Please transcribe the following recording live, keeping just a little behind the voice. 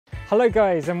Hello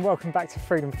guys, and welcome back to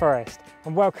Freedom Forest,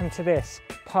 and welcome to this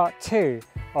part 2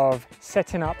 of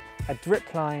setting up a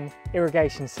drip line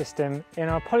irrigation system in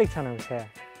our polytunnels here.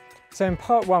 So in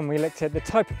part 1 we looked at the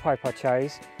type of pipe I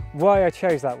chose, why I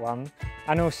chose that one,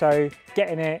 and also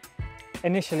getting it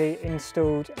initially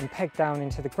installed and pegged down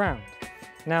into the ground.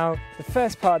 Now the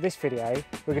first part of this video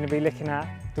we're going to be looking at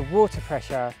the water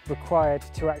pressure required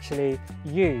to actually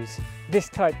use this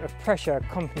type of pressure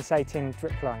compensating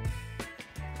drip line.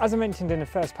 As I mentioned in the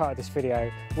first part of this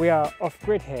video, we are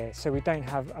off-grid here, so we don't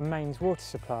have a mains water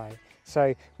supply.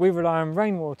 So we rely on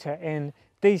rainwater in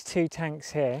these two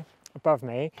tanks here above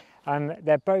me, and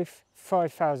they're both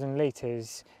 5,000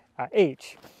 litres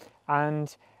each.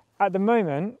 And at the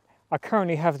moment, I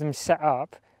currently have them set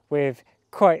up with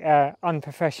quite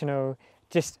unprofessional,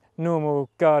 just normal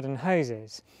garden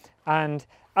hoses. And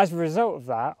as a result of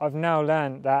that, I've now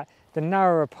learned that the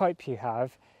narrower pipe you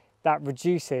have, that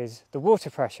reduces the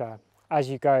water pressure as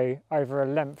you go over a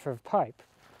length of pipe.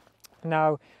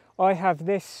 Now, I have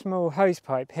this small hose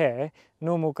pipe here,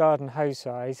 normal garden hose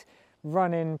size,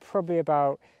 running probably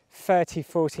about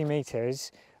 30-40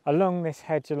 metres along this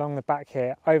hedge along the back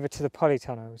here over to the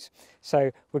polytunnels.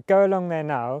 So we'll go along there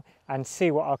now and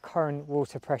see what our current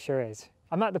water pressure is.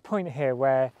 I'm at the point here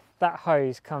where that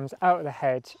hose comes out of the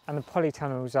hedge and the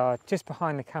polytunnels are just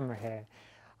behind the camera here.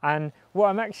 And what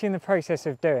I'm actually in the process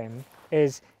of doing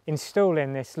is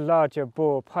installing this larger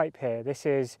bore pipe here. This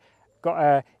has got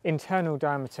an internal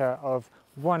diameter of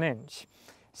 1 inch.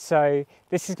 So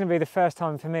this is going to be the first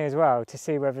time for me as well to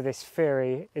see whether this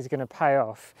theory is going to pay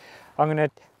off.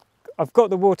 I've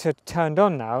got the water turned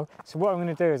on now, so what I'm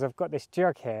going to do is I've got this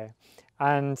jug here,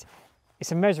 and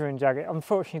it's a measuring jug. It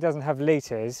unfortunately doesn't have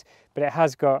litres, but it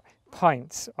has got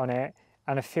pints on it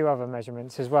and a few other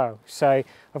measurements as well. So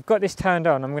I've got this turned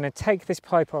on. I'm going to take this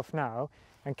pipe off now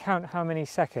and count how many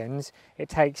seconds it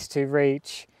takes to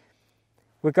reach.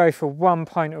 We'll go for 1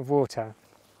 pint of water.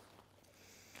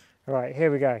 All right,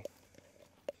 here we go.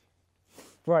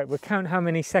 Right, we'll count how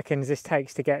many seconds this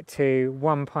takes to get to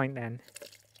 1 pint then.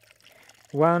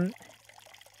 1,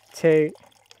 2,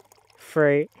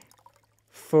 3,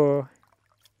 4.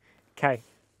 Okay,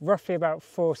 roughly about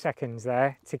 4 seconds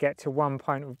there to get to 1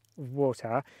 pint of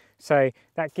water. So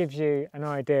that gives you an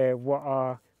idea what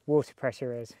our water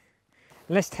pressure is.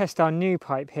 Let's test our new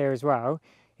pipe here as well.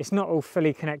 It's not all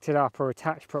fully connected up or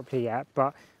attached properly yet,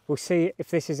 but we'll see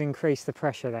if this has increased the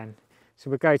pressure then.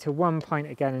 So we'll go to 1 pint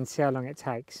again and see how long it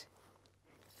takes.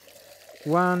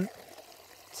 1,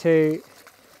 2,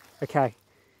 okay.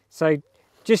 So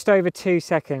just over 2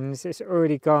 seconds, it's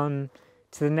already gone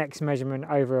to the next measurement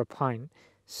over a pint.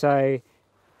 So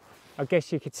I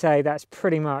guess you could say that's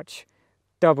pretty much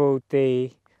doubled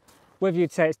the, whether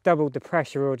you'd say it's doubled the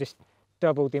pressure or just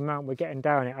doubled the amount we're getting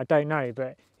down it, I don't know,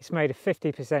 but it's made a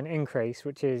 50% increase,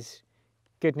 which is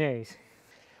good news.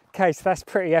 Okay, so that's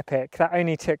pretty epic. That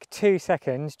only took 2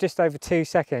 seconds, just over 2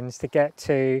 seconds to get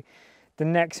to the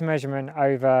next measurement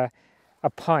over a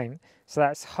pint. So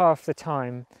that's half the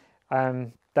time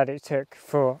that it took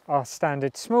for our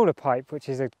standard smaller pipe, which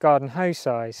is a garden hose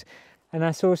size. And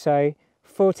that's also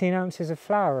 14 ounces of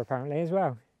flour apparently as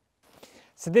well.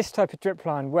 So this type of drip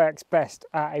line works best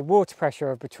at a water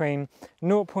pressure of between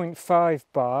 0.5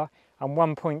 bar and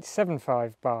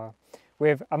 1.75 bar,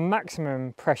 with a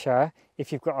maximum pressure,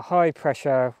 if you've got a high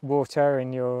pressure water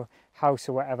in your house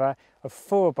or whatever, of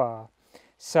 4 bar.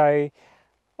 So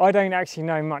I don't actually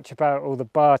know much about all the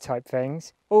bar type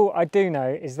things. All I do know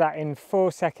is that in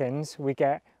 4 seconds we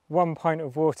get 1 pint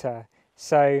of water.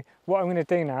 So what I'm going to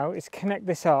do now is connect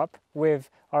this up with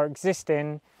our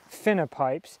existing thinner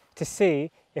pipes to see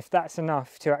if that's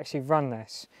enough to actually run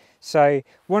this. So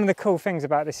one of the cool things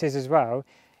about this is as well,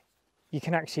 you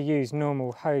can actually use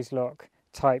normal hose lock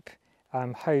type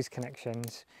hose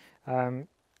connections.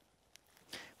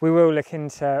 We will look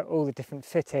into all the different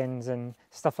fittings and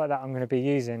stuff like that I'm going to be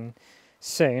using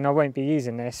soon. I won't be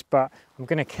using this, but I'm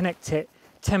going to connect it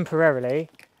temporarily.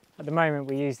 At the moment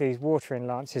we use these watering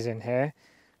lances in here,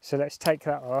 so let's take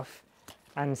that off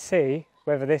and see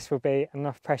whether this will be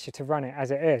enough pressure to run it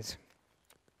as it is.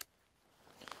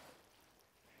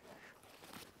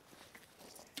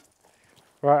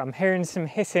 Right, I'm hearing some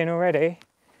hissing already.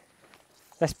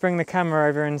 Let's bring the camera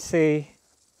over and see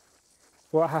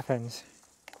what happens.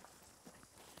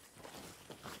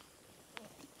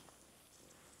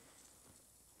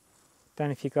 Don't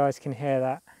know if you guys can hear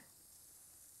that.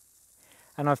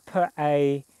 And I've put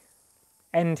a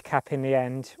end cap in the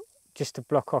end just to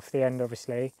block off the end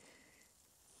obviously.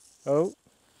 Oh,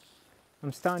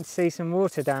 I'm starting to see some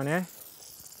water down here.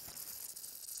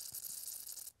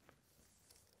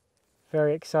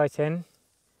 Very exciting.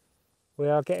 we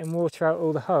are getting water out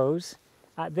all the holes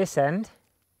at this end.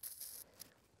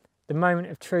 The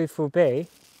moment of truth will be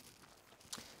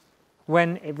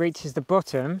when it reaches the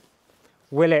bottom,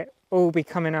 will it all be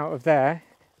coming out of there,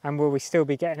 and will we still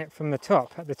be getting it from the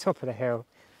top, at the top of the hill?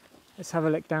 Let's have a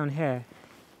look down here.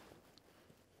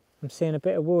 I'm seeing a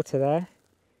bit of water there.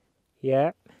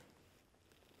 Yeah.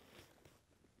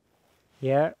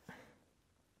 Yeah.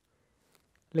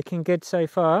 Looking good so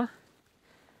far.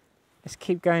 Let's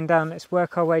keep going down. Let's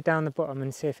work our way down the bottom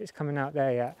and see if it's coming out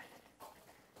there yet.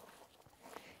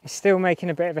 It's still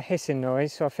making a bit of a hissing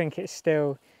noise, so I think it's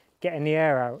still getting the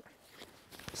air out.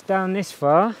 It's down this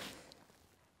far.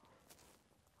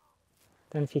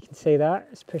 Don't know if you can see that.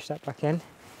 Let's push that back in.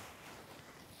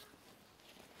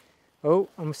 Oh,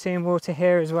 I'm seeing water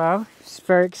here as well. It's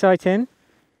very exciting.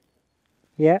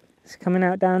 Yeah, it's coming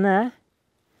out down there.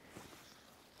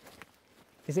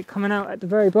 Is it coming out at the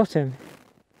very bottom?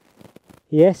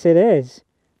 Yes, it is.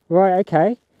 Right,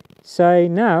 okay. So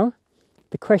now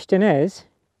the question is,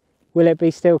 will it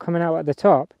be still coming out at the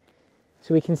top?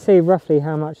 So we can see roughly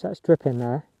how much that's dripping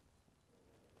there.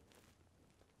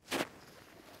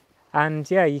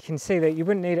 And yeah, you can see that you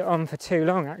wouldn't need it on for too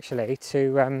long actually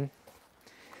to, I don't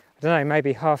know,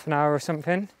 maybe half an hour or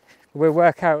something. We'll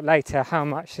work out later how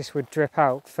much this would drip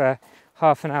out for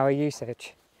half an hour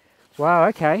usage. Wow,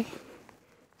 okay.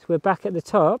 So we're back at the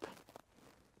top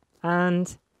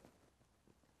and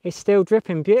it's still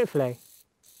dripping beautifully.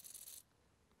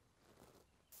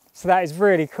 So that is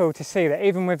really cool to see that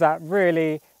even with that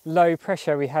really low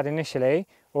pressure we had initially,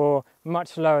 or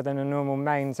much lower than a normal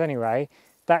mains anyway,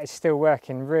 that is still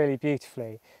working really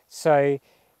beautifully. So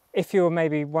if you're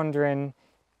maybe wondering,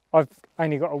 I've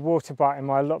only got a water bite in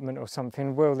my allotment or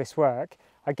something, will this work?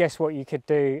 I guess what you could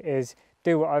do is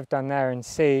do what I've done there and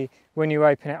see when you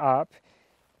open it up,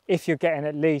 if you're getting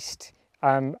at least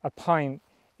a pint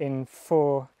in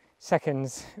 4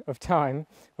 seconds of time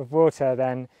of water,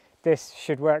 then this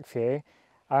should work for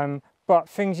you. But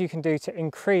things you can do to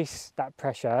increase that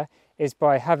pressure is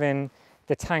by having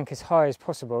the tank as high as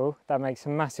possible. That makes a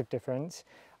massive difference.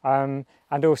 And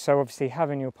also obviously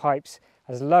having your pipes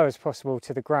as low as possible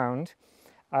to the ground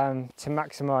to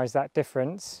maximise that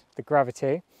difference, the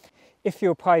gravity. If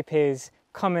your pipe is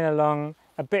coming along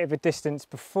a bit of a distance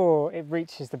before it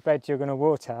reaches the bed you're going to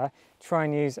water, try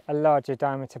and use a larger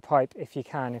diameter pipe if you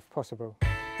can, if possible.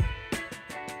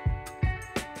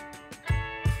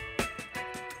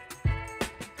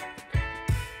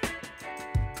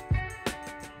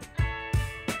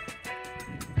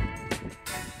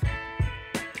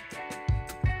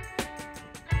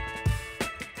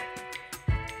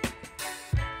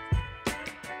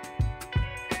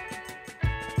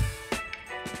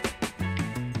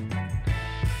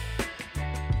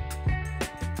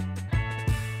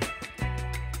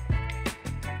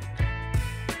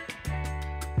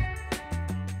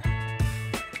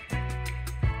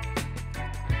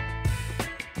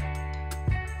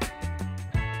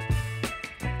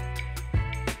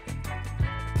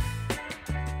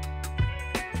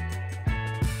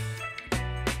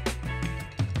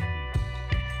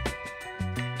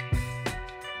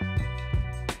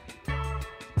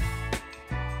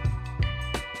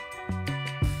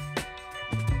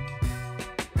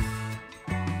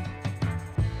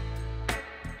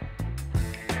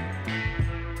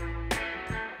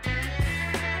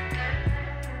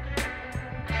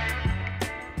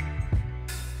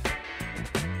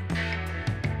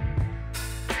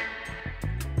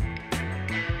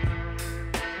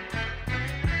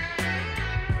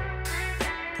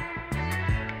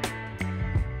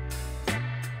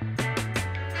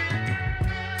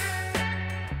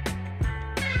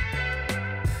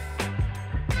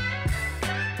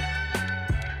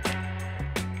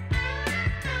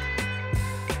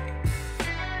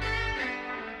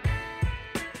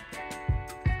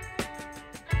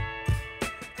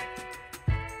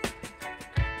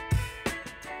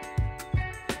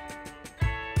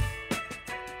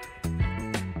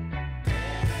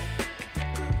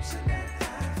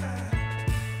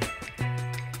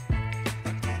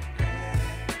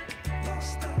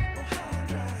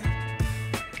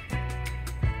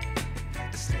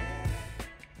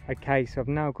 Okay, so I've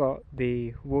now got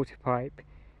the water pipe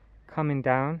coming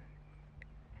down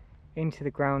into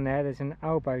the ground there. There's an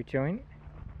elbow joint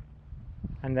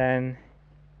and then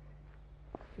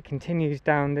it continues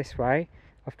down this way.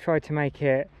 I've tried to make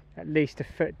it at least a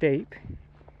foot deep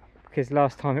because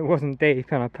last time it wasn't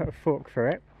deep and I put a fork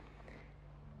through it.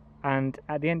 And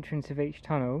at the entrance of each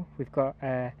tunnel we've got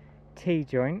a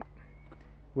T-joint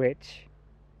which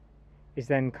is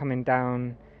then coming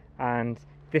down, and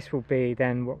this will be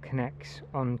then what connects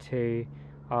onto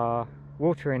our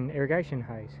watering irrigation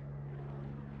hose.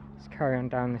 Let's carry on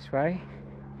down this way.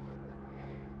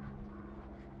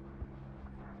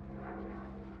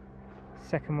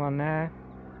 Second one there,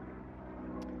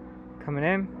 coming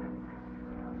in.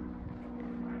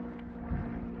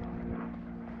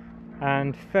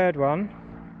 And third one,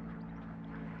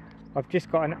 I've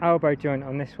just got an elbow joint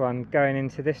on this one going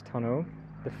into this tunnel,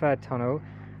 the third tunnel.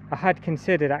 I had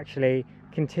considered actually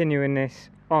continuing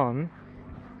this on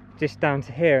just down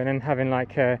to here and then having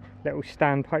like a little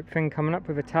standpipe thing coming up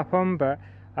with a tap on, but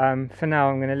for now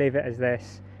I'm going to leave it as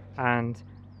this and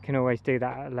can always do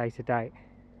that at a later date.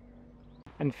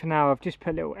 And for now I've just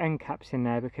put little end caps in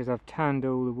there because I've turned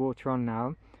all the water on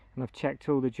now and I've checked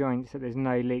all the joints that there's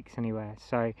no leaks anywhere,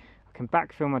 so I can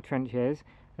backfill my trenches,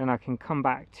 then I can come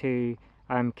back to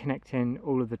connecting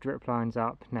all of the drip lines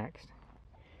up next.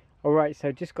 Alright,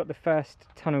 so just got the first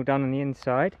tunnel done on the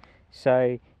inside, so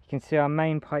you can see our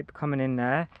main pipe coming in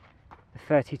there, the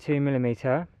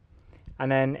 32mm,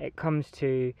 and then it comes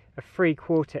to a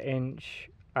 3/4 inch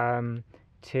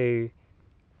to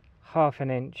 1/2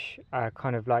 inch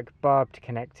kind of like barbed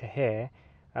connector here.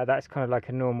 That's kind of like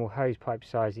a normal hose pipe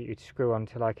size that you'd screw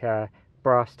onto like a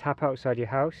brass tap outside your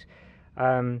house.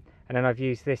 And then I've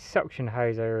used this suction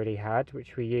hose I already had,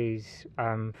 which we use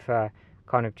for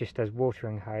kind of just as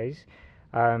watering hose.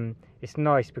 It's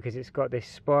nice because it's got this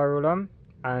spiral on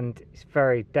and it's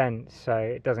very dense, so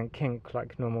it doesn't kink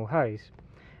like normal hose.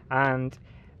 And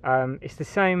it's the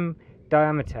same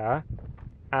diameter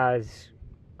as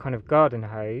kind of garden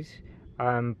hose,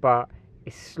 but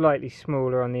it's slightly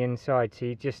smaller on the inside, so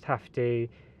you just have to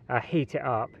heat it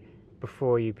up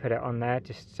before you put it on there,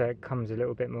 just so it comes a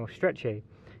little bit more stretchy.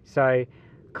 So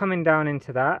coming down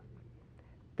into that,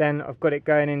 then I've got it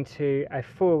going into a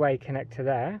 4-way connector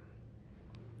there.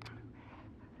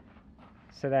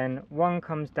 So then one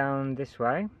comes down this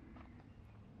way.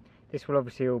 This will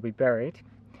obviously all be buried,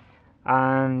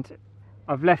 and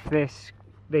I've left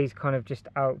these kind of just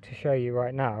out to show you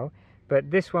right now, but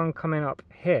this one coming up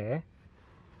here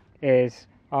is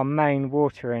our main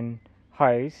watering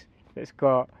hose that's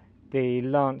got the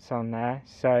lance on there,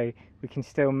 so we can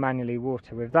still manually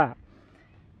water with that.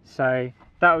 So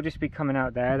that will just be coming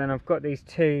out there. Then I've got these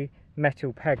 2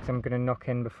 metal pegs I'm going to knock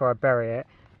in before I bury it,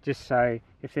 just so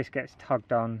if this gets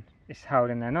tugged on, it's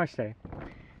held in there nicely.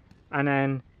 And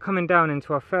then coming down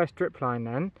into our first drip line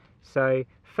then, so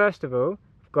first of all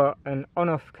I've got an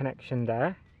on-off connection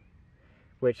there,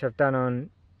 which I've done on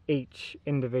each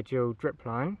individual drip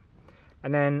line.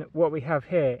 And then what we have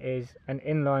here is an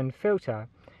inline filter,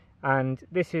 and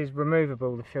this is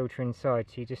removable, the filter inside,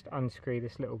 so you just unscrew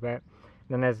this little bit.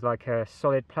 Then there's like a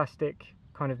solid plastic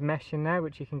kind of mesh in there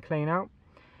which you can clean out,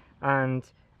 and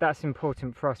that's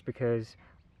important for us because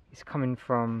it's coming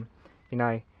from, you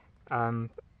know,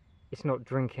 it's not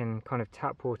drinking kind of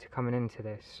tap water coming into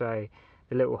this, so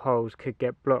the little holes could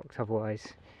get blocked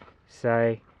otherwise.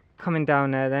 So coming down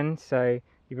there then, so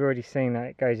you've already seen that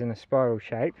it goes in a spiral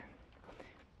shape.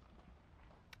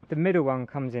 The middle one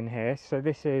comes in here, so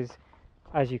this is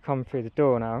as you come through the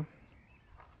door now.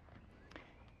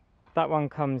 That one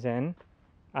comes in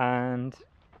and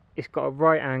it's got a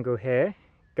right angle here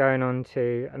going on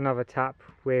to another tap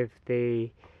with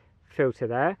the filter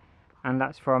there, and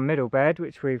that's for our middle bed,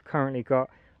 which we've currently got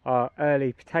our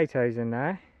early potatoes in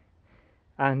there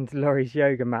and Laurie's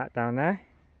yoga mat down there.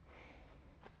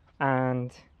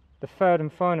 And the third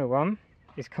and final one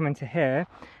is coming to here,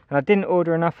 and I didn't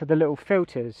order enough of the little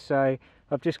filters, so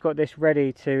I've just got this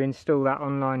ready to install that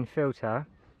inline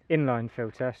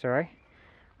filter, sorry.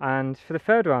 And for the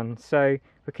third one, so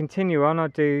we'll continue on, I'll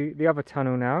do the other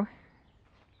tunnel now.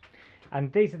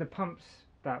 And these are the pumps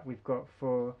that we've got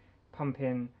for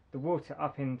pumping the water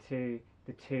up into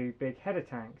the 2 big header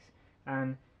tanks.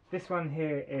 And this one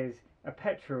here is a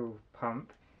petrol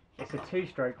pump. It's a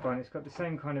 2-stroke one. It's got the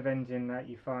same kind of engine that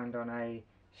you find on a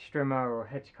strimmer or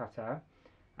hedge cutter.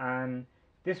 And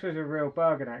this was a real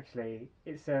bargain actually.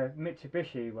 It's a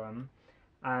Mitsubishi one,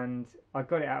 and I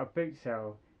got it out of boot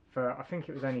sale for, I think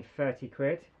it was only 30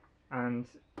 quid, and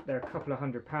they're a couple of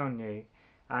 £100 new,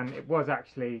 and it was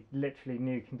actually literally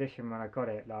new condition when I got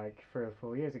it like 3 or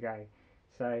 4 years ago.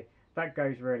 So that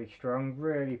goes really strong,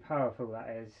 really powerful that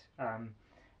is.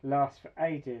 Lasts for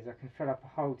ages. I can fill up a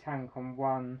whole tank on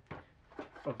one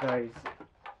of those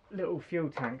little fuel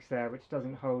tanks there, which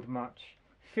doesn't hold much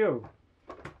fuel.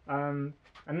 And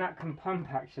that can pump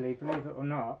actually, believe it or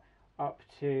not, up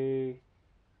to,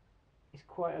 it's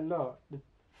quite a lot,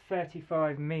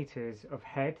 35 meters of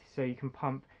head, so you can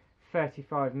pump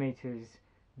 35 meters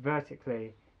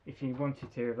vertically if you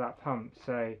wanted to with that pump.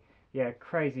 So yeah,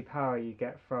 crazy power you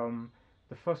get from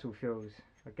the fossil fuels.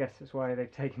 I guess that's why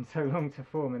they've taken so long to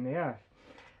form in the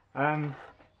earth.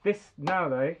 This now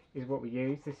though is what we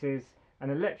use. This is an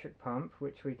electric pump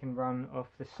which we can run off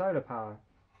the solar power,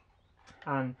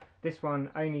 and this one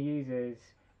only uses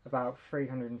about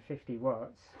 350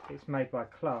 watts. It's made by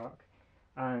Clark,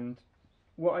 and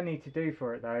what I need to do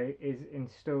for it though is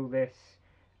install this,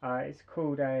 it's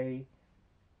called a,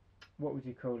 what would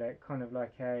you call it, kind of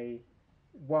like a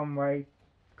one-way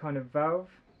kind of valve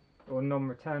or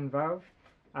non-return valve,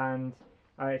 and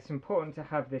it's important to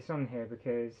have this on here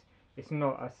because it's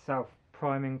not a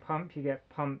self-priming pump. You get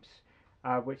pumps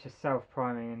which are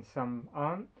self-priming and some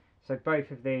aren't, so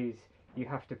both of these you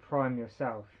have to prime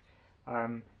yourself,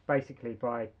 basically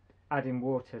by adding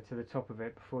water to the top of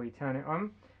it before you turn it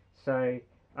on. So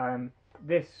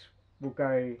this will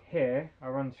go here,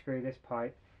 I'll unscrew this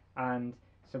pipe, and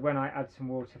so when I add some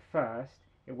water first,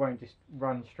 it won't just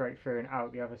run straight through and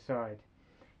out the other side.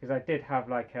 Because I did have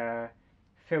like a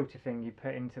filter thing you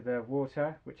put into the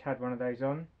water which had one of those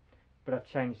on, but I've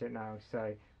changed it now,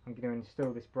 so I'm going to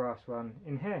install this brass one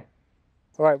in here.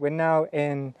 Alright, we're now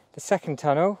in the second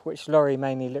tunnel, which Laurie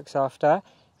mainly looks after,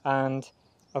 and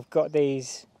I've got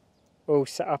these all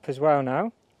set up as well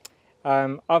now,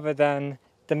 other than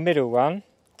the middle one,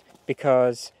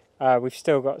 because we've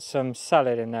still got some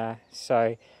salad in there,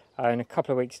 so in a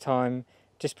couple of weeks time,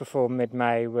 just before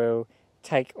mid-May, we'll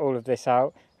take all of this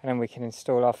out and then we can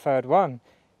install our third one.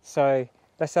 So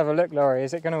let's have a look, Laurie.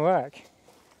 Is it going to work?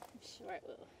 I'm sure it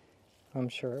will. I'm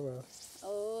sure it will.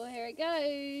 Oh, here it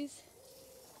goes.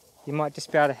 You might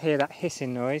just be able to hear that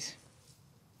hissing noise.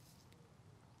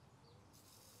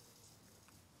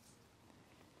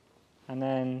 And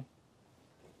then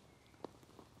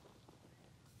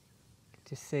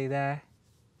just see there,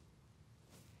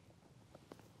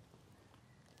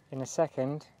 in a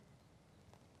second,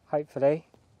 hopefully,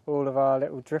 all of our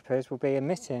little drippers will be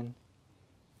emitting.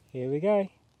 Here we go.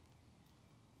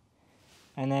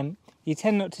 And then you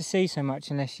tend not to see so much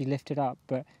unless you lift it up,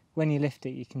 but when you lift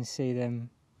it you can see them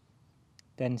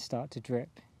then start to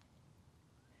drip.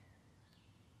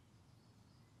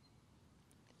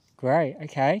 Great,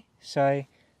 okay, so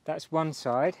that's one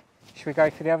side. Should we go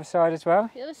for the other side as well?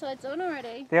 The other side's on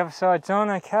already. The other side's on,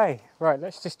 okay. Right,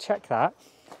 let's just check that.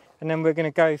 And then we're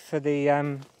going to go for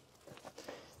the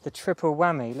triple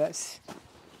whammy.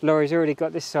 Laurie's already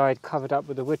got this side covered up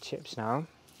with the wood chips now.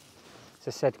 As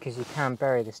I said, because you can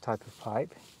bury this type of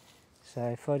pipe. So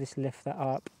if I just lift that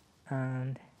up,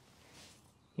 and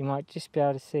you might just be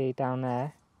able to see down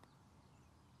there.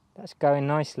 That's going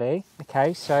nicely.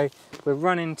 Okay, so we're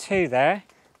running two there.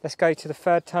 Let's go to the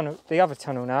third tunnel, the other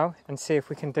tunnel now, and see if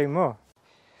we can do more.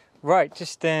 Right,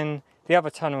 just in the other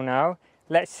tunnel now.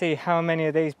 Let's see how many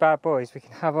of these bad boys we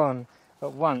can have on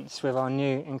at once with our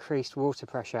new increased water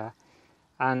pressure.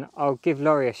 And I'll give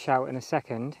Laurie a shout in a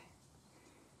second.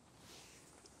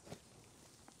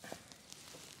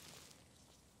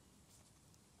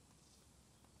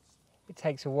 It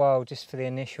takes a while just for the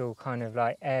initial kind of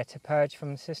like air to purge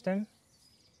from the system.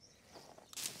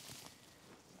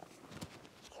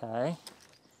 Okay,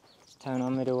 let's turn our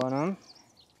middle one on.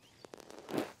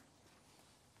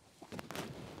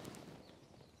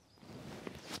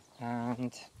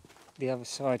 And the other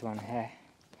side one here.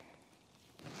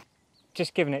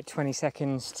 Just giving it 20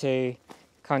 seconds to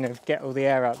kind of get all the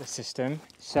air out of the system.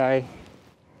 So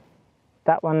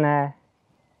that one there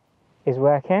is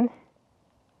working.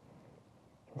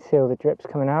 You can see all the drips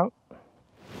coming out.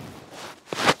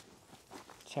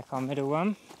 Check our middle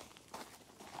one.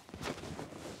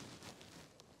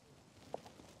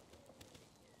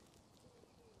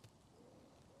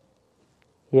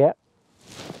 Yep.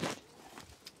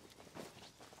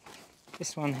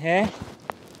 This one here.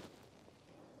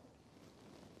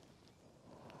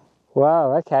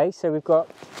 Wow, okay, so we've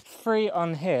got 3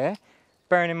 on here.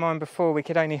 Bearing in mind before we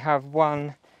could only have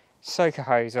 1 soaker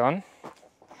hose on.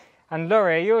 And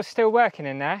Laurie, you're still working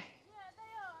in there? Yeah, they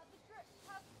are. The drips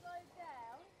have slowed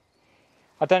down.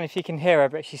 I don't know if you can hear her,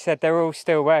 but she said they're all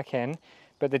still working,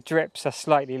 but the drips are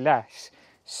slightly less.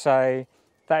 So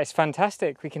that is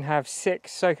fantastic. We can have 6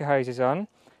 soaker hoses on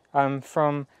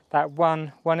from that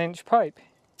 1 1-inch pipe.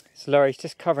 So Laurie's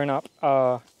just covering up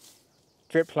our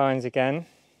drip lines again.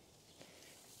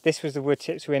 This was the wood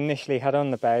chips we initially had on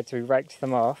the bed, so we raked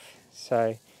them off.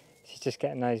 So she's just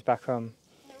getting those back on.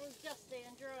 They're all dusty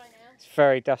and dry now. It's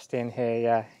very dusty in here,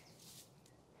 yeah.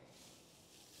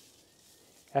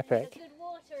 Epic. Good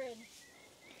water in.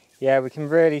 Yeah, we can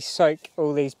really soak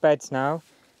all these beds now.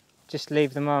 Just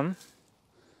leave them on.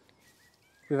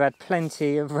 We've had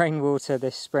plenty of rainwater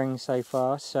this spring so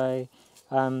far, so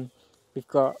we've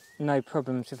got no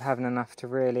problems with having enough to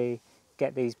really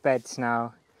get these beds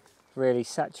now really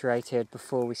saturated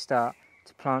before we start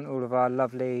to plant all of our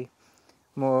lovely,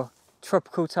 more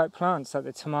tropical type plants like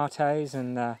the tomatoes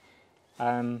and the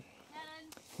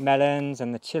melons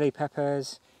and the chili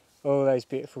peppers, all those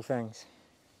beautiful things.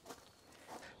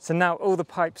 So now all the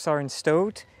pipes are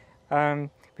installed.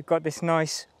 We've got this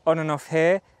nice on and off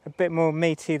here, a bit more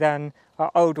meaty than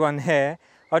our old one here.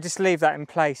 I'll just leave that in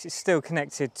place. It's still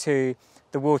connected to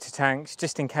the water tanks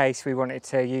just in case we wanted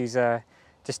to use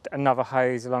just another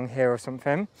hose along here or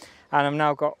something. And I've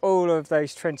now got all of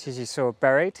those trenches you saw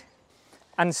buried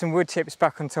and some wood chips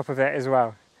back on top of it as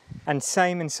well. And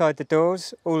same inside the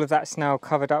doors, all of that's now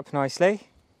covered up nicely.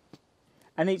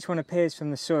 And each one appears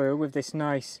from the soil with this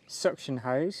nice suction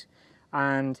hose,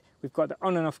 and we've got the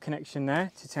on and off connection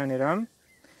there to turn it on,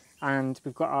 and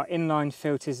we've got our inline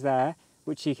filters there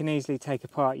which you can easily take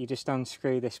apart. You just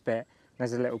unscrew this bit,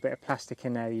 there's a little bit of plastic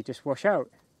in there you just wash out.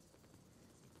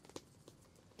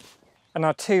 And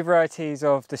our 2 varieties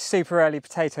of the super early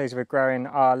potatoes we're growing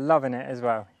are loving it as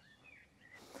well.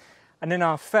 And in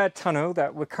our 3rd tunnel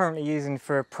that we're currently using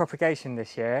for propagation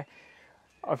this year,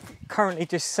 I've currently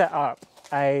just set up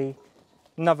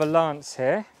another lance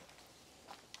here.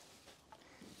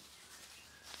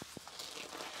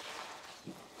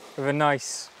 With a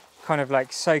nice kind of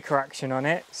like soaker action on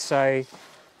it, so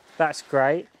that's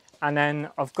great. And then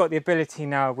I've got the ability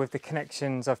now with the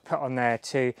connections I've put on there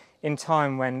to, in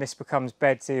time when this becomes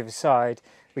beds either side,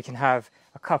 we can have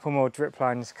a couple more drip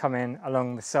lines come in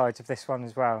along the sides of this one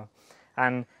as well.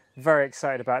 And very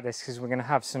excited about this because we're going to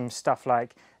have some stuff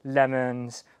like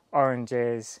lemons,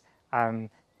 oranges,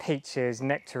 peaches,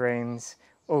 nectarines,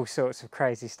 all sorts of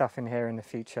crazy stuff in here in the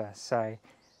future. So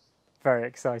very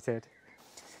excited.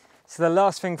 So the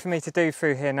last thing for me to do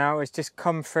through here now is just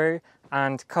come through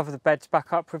and cover the beds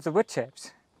back up with the wood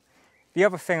chips. The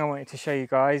other thing I wanted to show you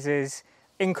guys is,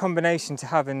 in combination to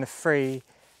having the 3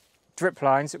 drip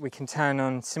lines that we can turn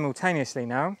on simultaneously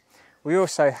now, we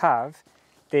also have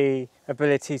the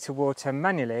ability to water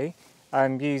manually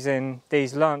using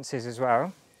these lances as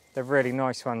well. They're really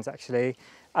nice ones actually,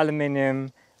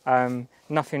 aluminium,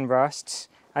 nothing rusts,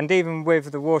 and even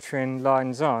with the watering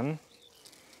lines on,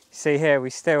 see here we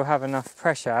still have enough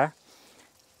pressure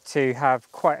to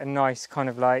have quite a nice kind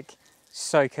of like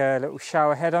soaker little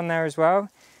shower head on there as well,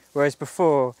 whereas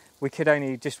before we could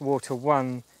only just water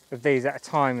one of these at a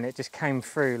time and it just came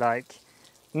through like,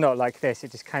 not like this,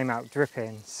 it just came out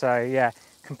dripping. So yeah,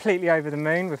 completely over the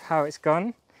moon with how it's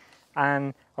gone,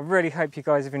 and I really hope you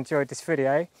guys have enjoyed this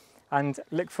video and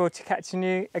look forward to catching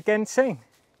you again soon.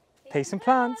 Peace and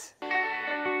plants.